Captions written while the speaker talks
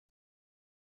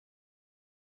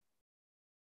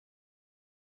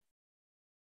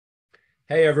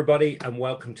Hey everybody, and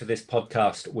welcome to this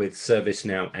podcast with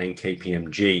ServiceNow and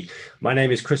KPMG. My name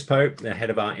is Chris Pope, the head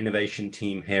of our innovation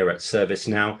team here at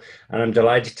ServiceNow, and I'm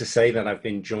delighted to say that I've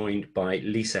been joined by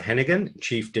Lisa Hennigan,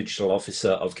 Chief Digital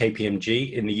Officer of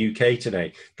KPMG in the UK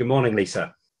today. Good morning,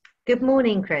 Lisa. Good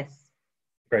morning, Chris.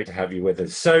 Great to have you with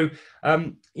us. So, I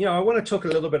want to talk a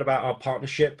little bit about our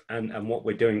partnership and what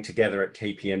we're doing together at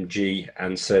KPMG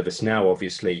and ServiceNow,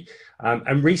 obviously.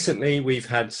 And recently, we've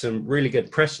had some really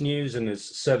good press news, and as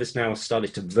ServiceNow has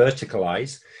started to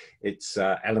verticalize its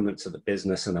elements of the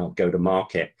business and our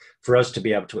go-to-market, for us to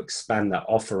be able to expand that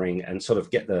offering and sort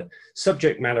of get the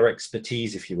subject matter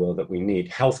expertise, if you will, that we need.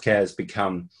 Healthcare has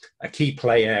become a key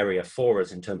play area for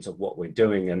us in terms of what we're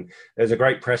doing. And there's a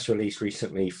great press release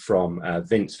recently from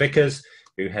Vince Vickers,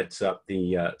 who heads up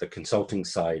the consulting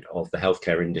side of the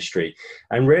healthcare industry,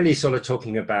 and really sort of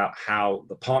talking about how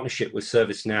the partnership with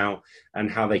ServiceNow and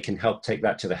how they can help take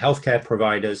that to the healthcare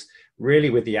providers,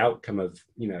 really with the outcome of,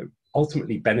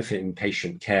 ultimately benefiting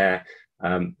patient care,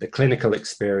 the clinical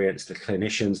experience, the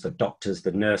clinicians, the doctors,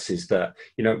 the nurses, that,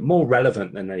 more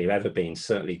relevant than they've ever been,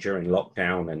 certainly during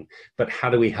lockdown. But how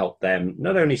do we help them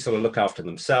not only sort of look after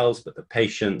themselves, but the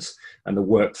patients and the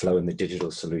workflow and the digital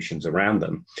solutions around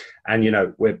them? And,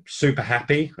 we're super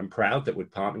happy and proud that we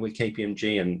partner with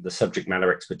KPMG and the subject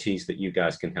matter expertise that you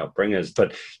guys can help bring us.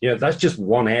 But, that's just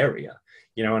one area.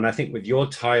 And I think with your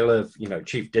title of,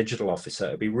 Chief Digital Officer,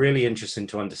 it'd be really interesting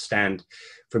to understand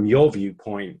from your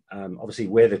viewpoint. Obviously,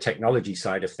 we're the technology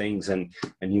side of things, and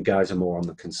you guys are more on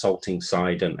the consulting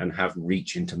side and have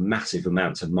reach into massive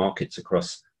amounts of markets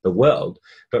across the world.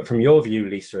 But from your view,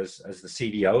 Lisa, as the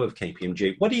CDO of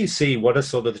KPMG, what do you see? What are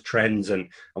sort of the trends, and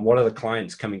what are the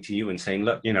clients coming to you and saying,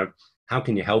 look, how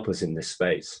can you help us in this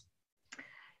space?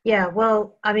 Yeah,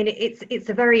 well, I mean, it's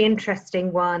a very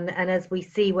interesting one. And as we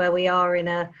see where we are in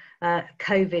a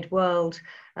COVID world,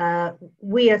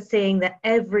 we are seeing that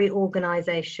every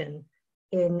organization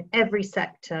in every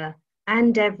sector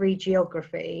and every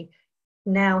geography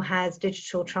now has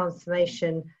digital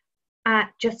transformation at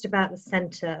just about the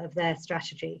center of their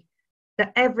strategy.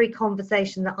 That every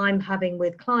conversation that I'm having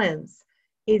with clients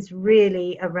is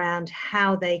really around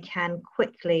how they can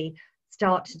quickly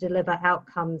start to deliver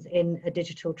outcomes in a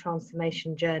digital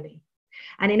transformation journey.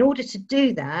 And in order to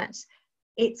do that,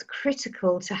 it's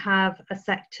critical to have a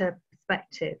sector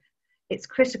perspective. It's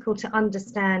critical to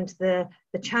understand the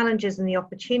challenges and the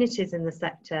opportunities in the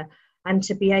sector, and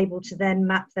to be able to then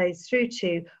map those through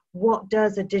to what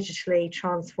does a digitally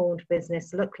transformed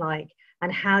business look like,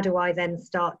 and how do I then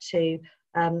start to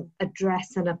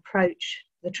address and approach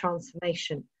the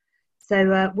transformation.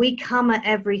 So we come at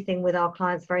everything with our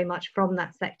clients very much from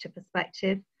that sector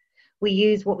perspective. We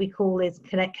use what we call is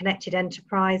Connected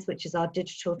Enterprise, which is our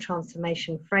digital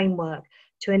transformation framework,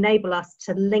 to enable us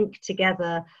to link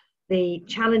together the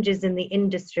challenges in the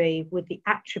industry with the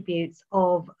attributes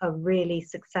of a really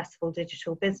successful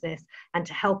digital business, and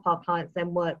to help our clients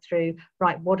then work through,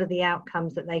 right, what are the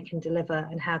outcomes that they can deliver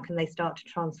and how can they start to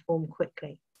transform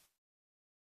quickly?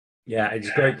 Yeah, it's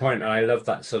a great point. I love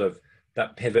that sort of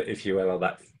that pivot, if you will, or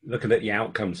that looking at the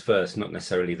outcomes first, not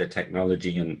necessarily the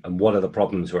technology, and what are the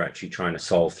problems we're actually trying to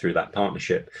solve through that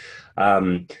partnership.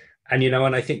 And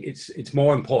I think it's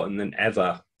more important than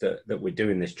ever that we're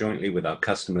doing this jointly with our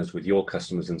customers, with your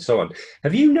customers, and so on.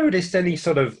 Have you noticed any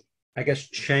sort of, I guess,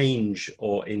 change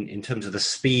or in terms of the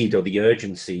speed or the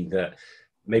urgency that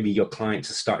maybe your clients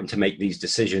are starting to make these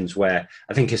decisions, where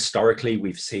I think historically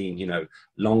we've seen,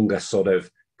 longer sort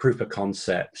of proof of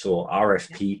concepts or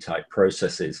RFP type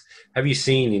processes? Have you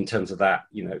seen, in terms of that,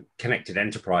 connected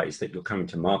enterprise that you're coming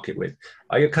to market with,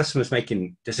 are your customers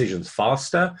making decisions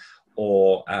faster,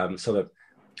 or sort of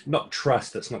not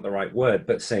trust, that's not the right word,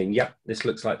 but saying, yep, this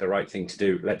looks like the right thing to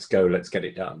do, let's go, let's get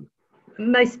it done?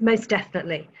 Most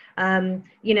definitely.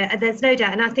 There's no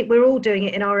doubt, and I think we're all doing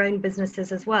it in our own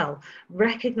businesses as well,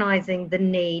 recognizing the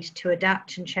need to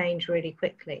adapt and change really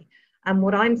quickly. And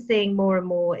what I'm seeing more and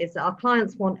more is that our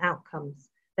clients want outcomes.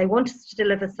 They want us to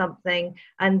deliver something,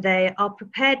 and they are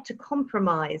prepared to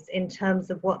compromise in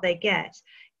terms of what they get.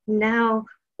 Now,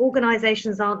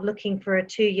 organizations aren't looking for a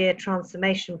 2-year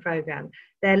transformation program.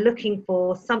 They're looking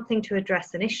for something to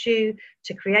address an issue,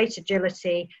 to create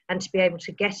agility, and to be able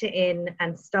to get it in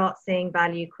and start seeing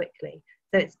value quickly.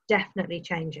 So it's definitely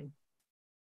changing.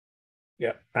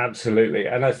 Yeah, absolutely.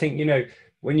 And I think,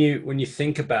 when you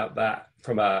think about that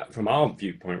from our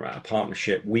viewpoint, right, a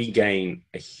partnership, we gain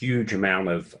a huge amount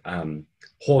of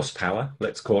horsepower,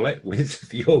 let's call it, with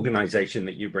the organization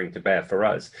that you bring to bear for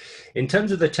us. In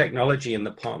terms of the technology and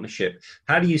the partnership,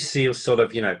 how do you see sort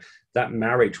of, that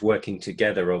marriage working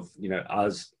together of,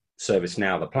 us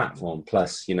ServiceNow, the platform,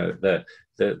 plus, you know, the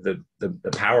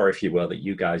power, if you will, that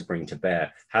you guys bring to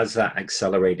bear, has that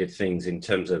accelerated things in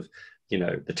terms of, you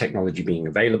know, the technology being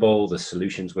available, the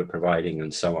solutions we're providing,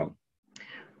 and so on?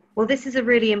 Well, this is a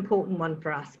really important one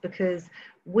for us because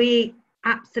we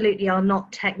absolutely are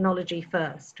not technology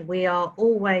first. We are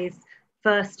always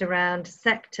first around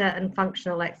sector and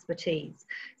functional expertise.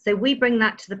 So we bring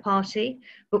that to the party,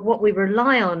 but what we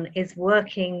rely on is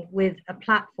working with a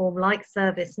platform like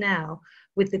ServiceNow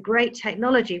with the great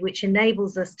technology which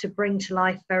enables us to bring to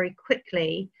life very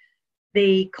quickly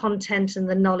the content and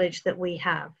the knowledge that we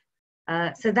have.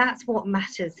 So that's what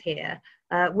matters here.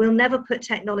 We'll never put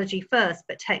technology first,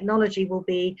 but technology will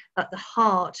be at the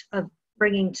heart of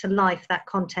bringing to life that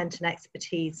content and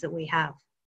expertise that we have.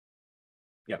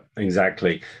 Yeah,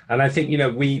 exactly. And I think, you know,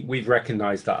 we've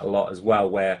recognized that a lot as well,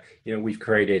 where, you know, we've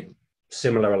created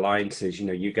similar alliances. You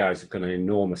know, you guys have got an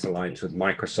enormous alliance with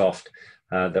Microsoft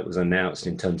that was announced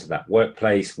in terms of that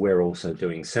workplace. We're also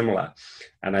doing similar.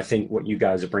 And I think what you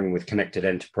guys are bringing with Connected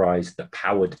Enterprise, the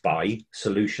powered by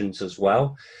solutions as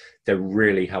well, they're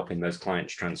really helping those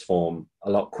clients transform a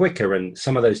lot quicker. And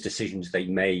some of those decisions they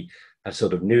may have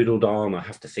sort of noodled on or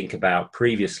have to think about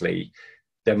previously,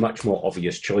 they're much more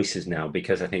obvious choices now,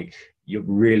 because I think you're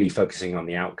really focusing on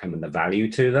the outcome and the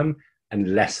value to them,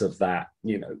 and less of that,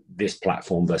 you know, this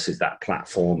platform versus that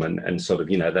platform, and sort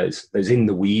of, you know, those in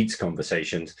the weeds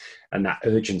conversations, and that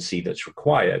urgency that's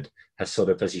required has sort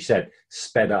of, as you said,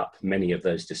 sped up many of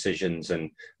those decisions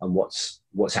and what's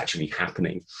actually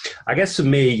happening. I guess for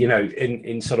me, you know,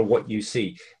 in sort of what you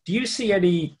see, do you see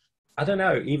any, I don't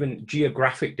know, even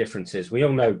geographic differences? We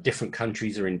all know different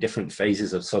countries are in different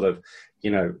phases of sort of, you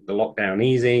know, the lockdown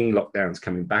easing, lockdowns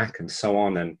coming back, and so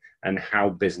on, and how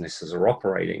businesses are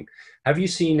operating. Have you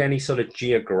seen any sort of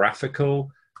geographical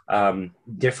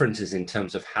differences in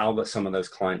terms of how some of those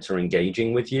clients are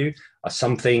engaging with you? Are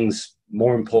some things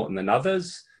more important than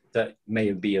others that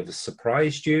may be have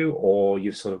surprised you, or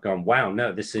you've sort of gone, wow,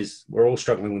 no, we're all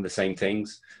struggling with the same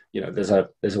things. You know, there's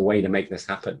a way to make this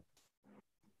happen.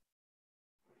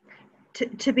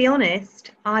 To be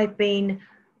honest, I've been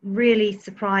really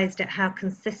surprised at how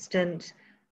consistent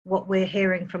what we're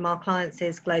hearing from our clients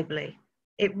is globally.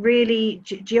 It really,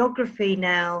 geography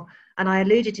now, and I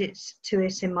alluded to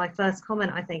it in my first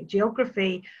comment, I think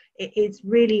geography is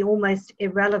really almost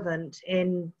irrelevant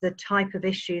in the type of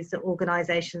issues that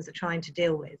organizations are trying to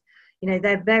deal with. You know,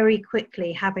 they're very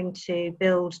quickly having to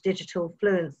build digital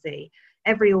fluency.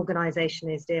 Every organization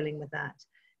is dealing with that.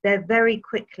 They're very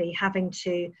quickly having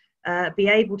to be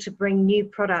able to bring new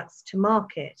products to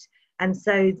market. And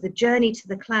so the journey to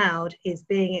the cloud is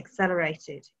being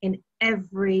accelerated in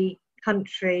every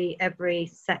country, every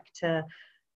sector,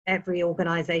 every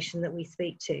organization that we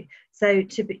speak to. So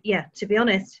to be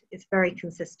honest, it's very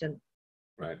consistent.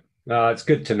 Right. Well, it's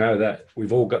good to know that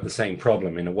we've all got the same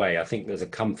problem in a way. I think there's a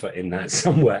comfort in that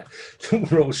somewhere.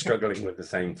 We're all struggling with the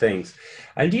same things.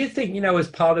 And do you think, you know, as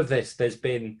part of this, there's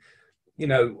been, you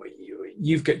know,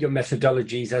 you've got your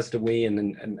methodologies, as do we,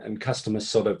 and customers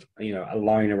sort of, you know,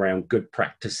 align around good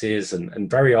practices, and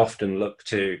very often look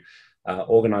to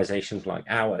organizations like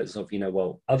ours of, you know,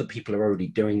 well, other people are already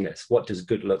doing this. What does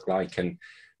good look like? And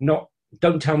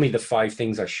don't tell me the 5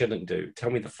 things I shouldn't do. Tell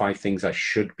me the 5 things I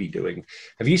should be doing.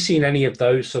 Have you seen any of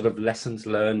those sort of lessons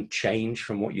learned change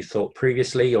from what you thought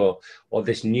previously, or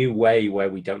this new way where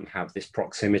we don't have this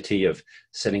proximity of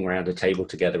sitting around a table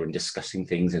together and discussing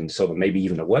things in sort of maybe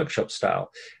even a workshop style?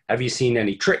 Have you seen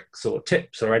any tricks or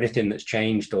tips or anything that's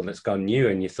changed or that's gone new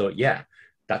and you thought, yeah,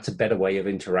 that's a better way of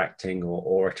interacting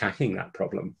or attacking that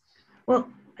problem? Well,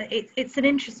 it's an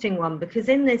interesting one, because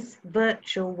in this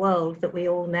virtual world that we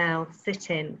all now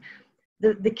sit in,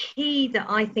 the key that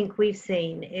I think we've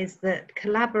seen is that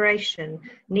collaboration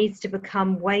needs to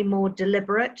become way more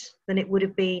deliberate than it would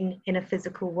have been in a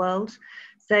physical world.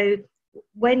 So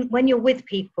when you're with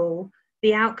people,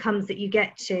 the outcomes that you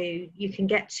can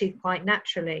get to quite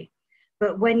naturally.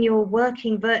 But when you're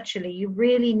working virtually, you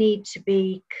really need to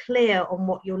be clear on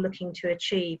what you're looking to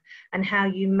achieve and how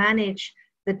you manage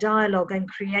the dialogue and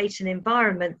create an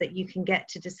environment that you can get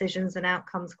to decisions and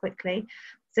outcomes quickly.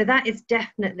 So that is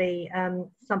definitely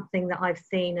something that I've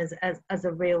seen as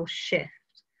a real shift.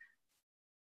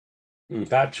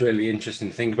 That's really interesting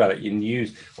to think about it. You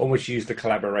can almost use the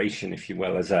collaboration, if you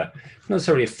will, as not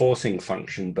necessarily a forcing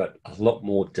function, but a lot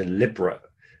more deliberate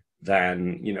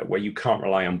than, you know, where you can't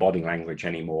rely on body language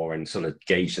anymore and sort of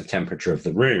gauge the temperature of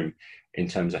the room in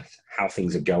terms of how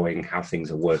things are going, how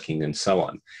things are working, and so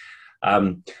on.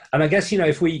 And I guess, you know,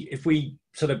 if we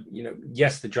sort of,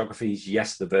 yes, the geographies,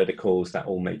 yes, the verticals, that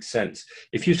all makes sense.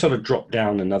 If you sort of drop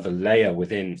down another layer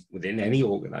within any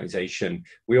organization,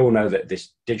 we all know that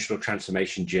this digital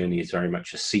transformation journey is very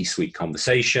much a C-suite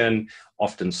conversation,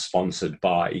 often sponsored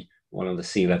by one of the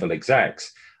C-level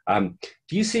execs. Do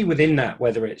you see within that,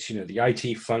 whether it's, the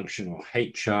IT function or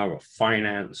HR or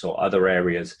finance or other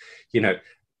areas,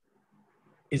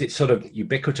 is it sort of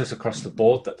ubiquitous across the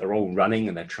board that they're all running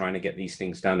and they're trying to get these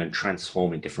things done and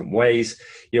transform in different ways?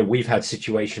 We've had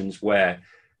situations where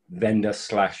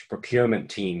vendor/procurement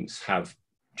teams have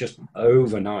just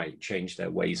overnight changed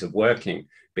their ways of working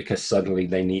because suddenly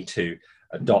they need to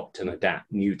adopt and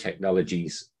adapt new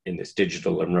technologies in this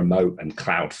digital and remote and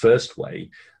cloud first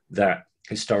way that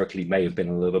historically may have been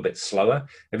a little bit slower.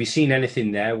 Have you seen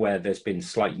anything there where there's been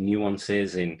slight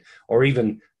nuances or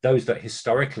even those that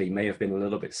historically may have been a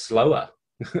little bit slower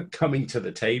coming to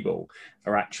the table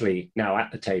are actually now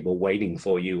at the table waiting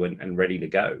for you and ready to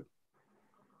go?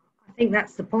 I think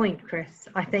that's the point, Chris.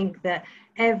 I think that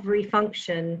every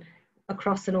function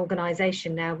across an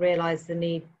organization now realize the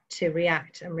need to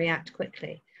react and react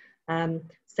quickly. If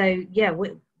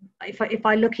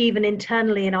I look even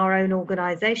internally in our own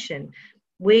organization,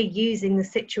 we're using the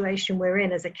situation we're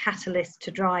in as a catalyst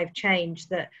to drive change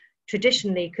that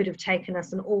traditionally could have taken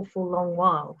us an awful long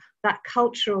while. That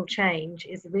cultural change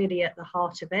is really at the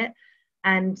heart of it.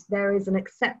 And there is an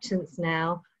acceptance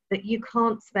now that you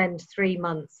can't spend 3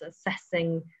 months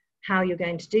assessing how you're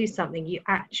going to do something. You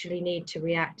actually need to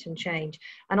react and change.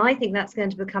 And I think that's going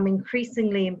to become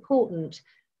increasingly important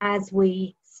as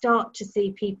we start to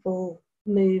see people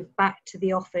move back to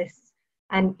the office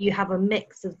and you have a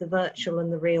mix of the virtual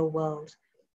and the real world.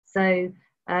 So,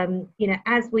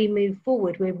 as we move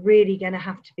forward, we're really going to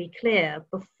have to be clear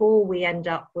before we end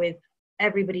up with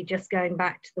everybody just going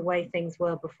back to the way things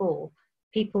were before.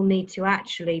 People need to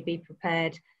actually be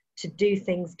prepared to do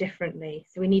things differently.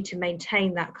 So we need to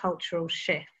maintain that cultural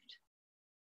shift.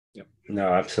 Yeah,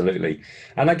 no, absolutely.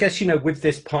 And I guess, with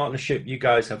this partnership, you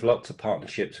guys have lots of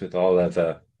partnerships with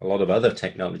a lot of other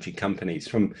technology companies.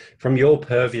 From your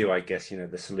purview, I guess,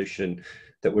 the solution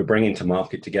that we're bringing to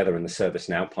market together in the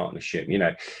ServiceNow partnership,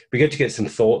 it'd be good to get some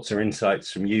thoughts or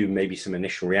insights from you, maybe some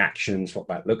initial reactions, what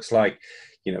that looks like,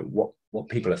 what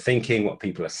people are thinking, what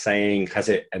people are saying. Has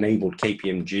it enabled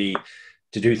KPMG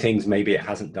to do things maybe it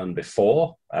hasn't done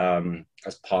before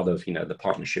as part of, the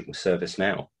partnership with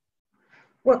ServiceNow?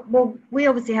 Well, we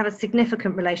obviously have a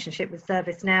significant relationship with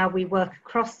ServiceNow. We work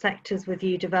across sectors with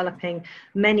you, developing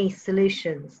many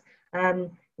solutions.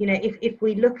 If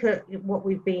we look at what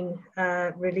we've been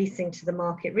releasing to the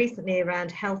market recently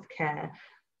around healthcare,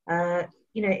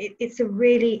 it's a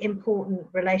really important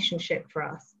relationship for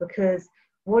us because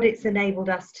what it's enabled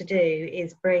us to do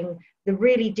is bring the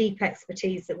really deep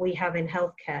expertise that we have in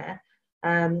healthcare,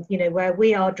 where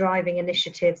we are driving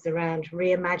initiatives around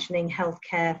reimagining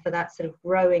healthcare for that sort of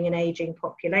growing and aging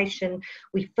population.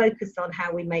 We focus on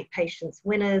how we make patients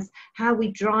winners, how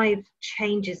we drive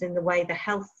changes in the way the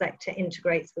health sector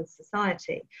integrates with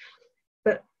society.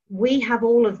 But we have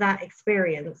all of that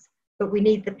experience, but we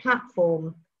need the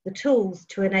platform, the tools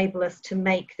to enable us to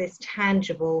make this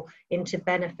tangible into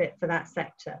benefit for that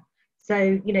sector.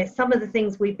 So, some of the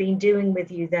things we've been doing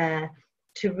with you there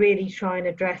to really try and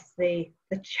address the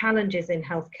challenges in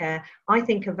healthcare, I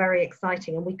think are very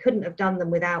exciting, and we couldn't have done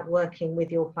them without working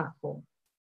with your platform.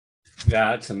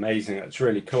 Yeah, that's amazing. That's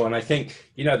really cool. And I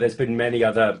think, there's been many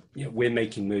other, we're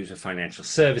making moves with financial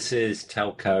services,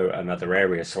 telco, and other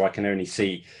areas. So I can only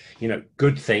see,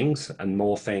 good things and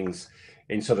more things.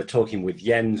 In sort of talking with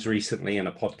Jens recently in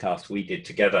a podcast we did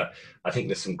together, I think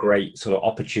there's some great sort of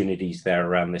opportunities there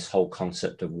around this whole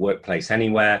concept of workplace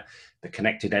anywhere, the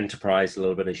connected enterprise, a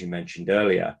little bit, as you mentioned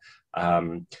earlier.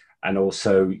 And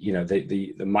also,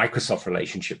 the Microsoft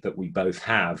relationship that we both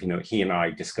have, he and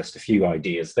I discussed a few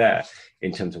ideas there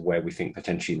in terms of where we think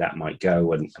potentially that might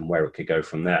go and where it could go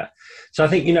from there. So I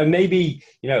think, maybe,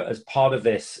 as part of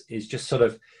this is just sort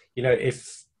of,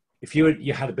 if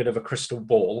you had a bit of a crystal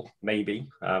ball, maybe,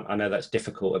 I know that's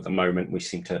difficult at the moment. We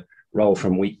seem to roll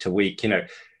from week to week,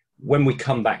 when we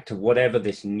come back to whatever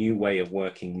this new way of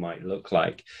working might look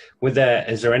like,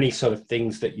 is there any sort of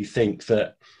things that you think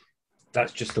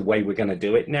that's just the way we're going to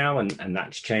do it now and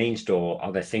that's changed? Or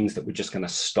are there things that we're just going to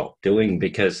stop doing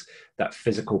because that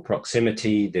physical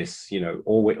proximity, this,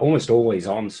 almost always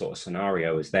on sort of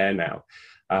scenario is there now?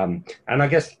 And I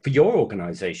guess for your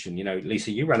organization,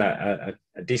 Lisa, you run a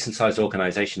decent sized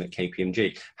organization at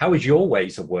KPMG. How has your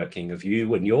ways of working of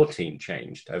you and your team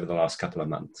changed over the last couple of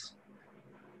months?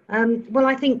 Well,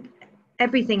 I think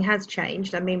everything has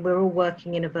changed. I mean, we're all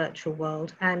working in a virtual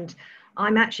world, and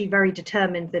I'm actually very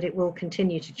determined that it will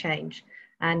continue to change.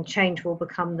 and change will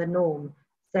become the norm.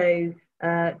 So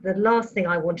the last thing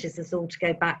I want is us all to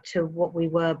go back to what we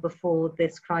were before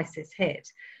this crisis hit.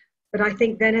 But I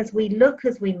think then as we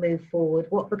move forward,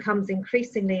 what becomes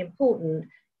increasingly important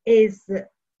is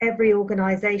that every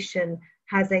organisation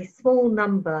has a small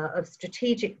number of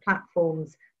strategic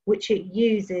platforms which it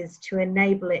uses to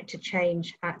enable it to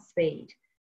change at speed.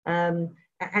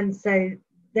 And so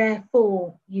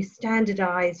therefore you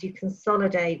standardise, you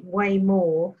consolidate way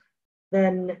more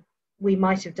than we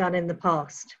might have done in the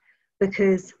past,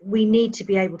 because we need to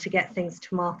be able to get things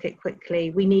to market quickly.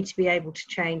 We need to be able to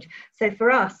change. So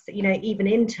for us, even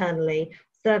internally,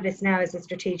 ServiceNow is a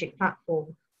strategic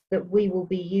platform that we will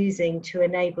be using to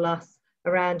enable us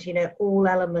around, all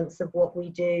elements of what we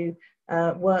do,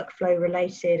 workflow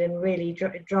related, and really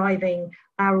driving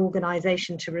our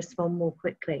organization to respond more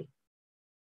quickly.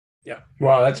 Yeah,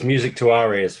 well, that's music to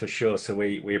our ears for sure. So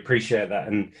we appreciate that.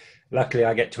 And luckily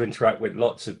I get to interact with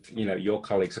lots of, your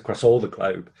colleagues across all the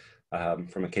globe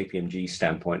from a KPMG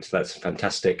standpoint. So that's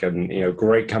fantastic. And,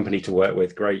 great company to work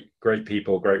with, great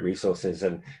people, great resources,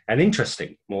 and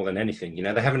interesting more than anything.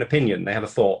 They have an opinion, they have a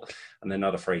thought, and they're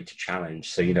not afraid to challenge.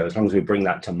 So, as long as we bring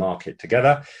that to market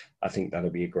together, I think that'll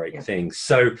be a great thing.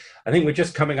 So I think we're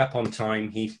just coming up on time,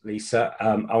 Heath, Lisa.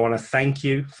 I want to thank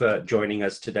you for joining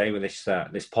us today with this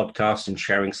podcast and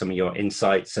sharing some of your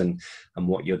insights and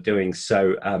what you're doing.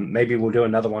 So maybe we'll do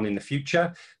another one in the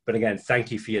future. But again,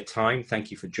 thank you for your time.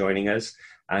 Thank you for joining us.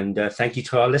 And thank you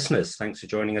to our listeners. Thanks for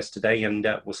joining us today. And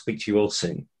we'll speak to you all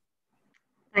soon.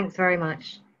 Thanks very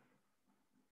much.